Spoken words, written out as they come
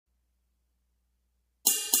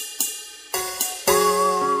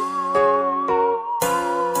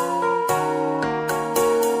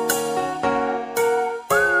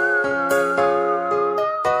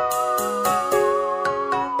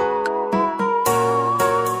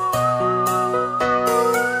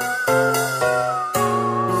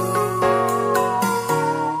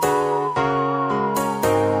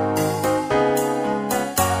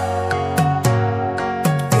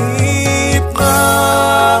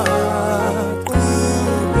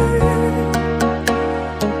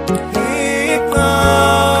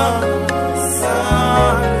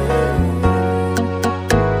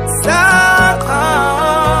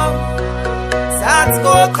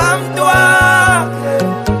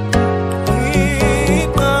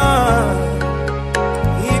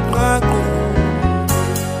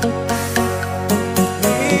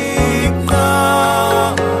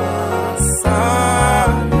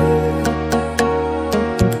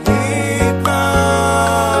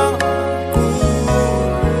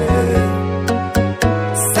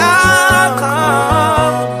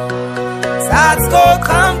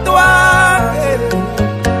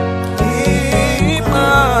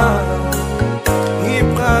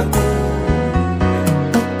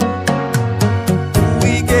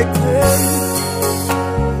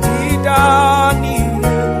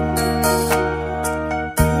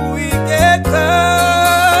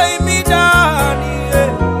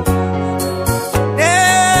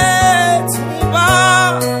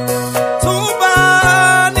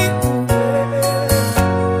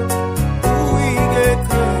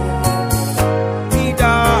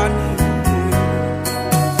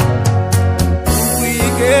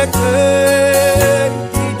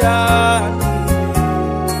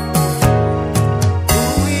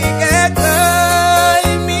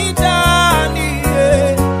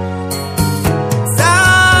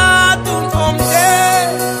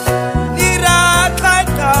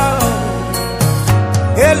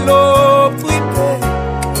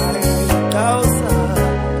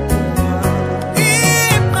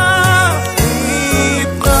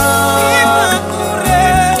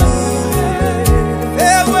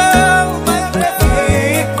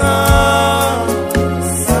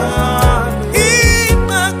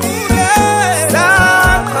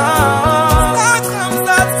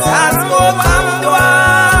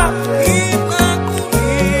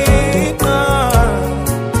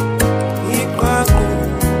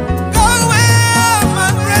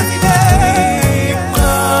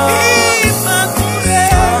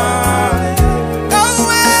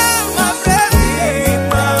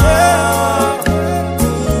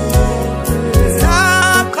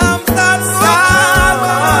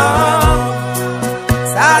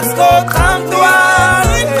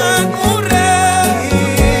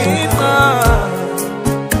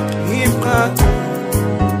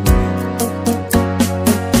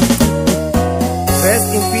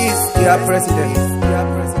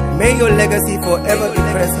President. May your legacy forever be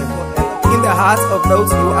present in the hearts of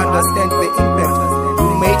those who understand the impact you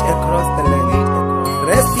made across the land.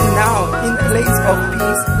 Resting now in place of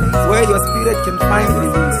peace, where your spirit can find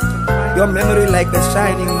release. Your memory, like the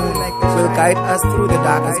shining moon, will guide us through the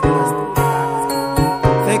darkest days.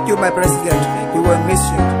 Thank you, my President. We will miss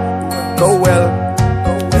you. Go well.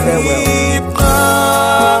 Farewell.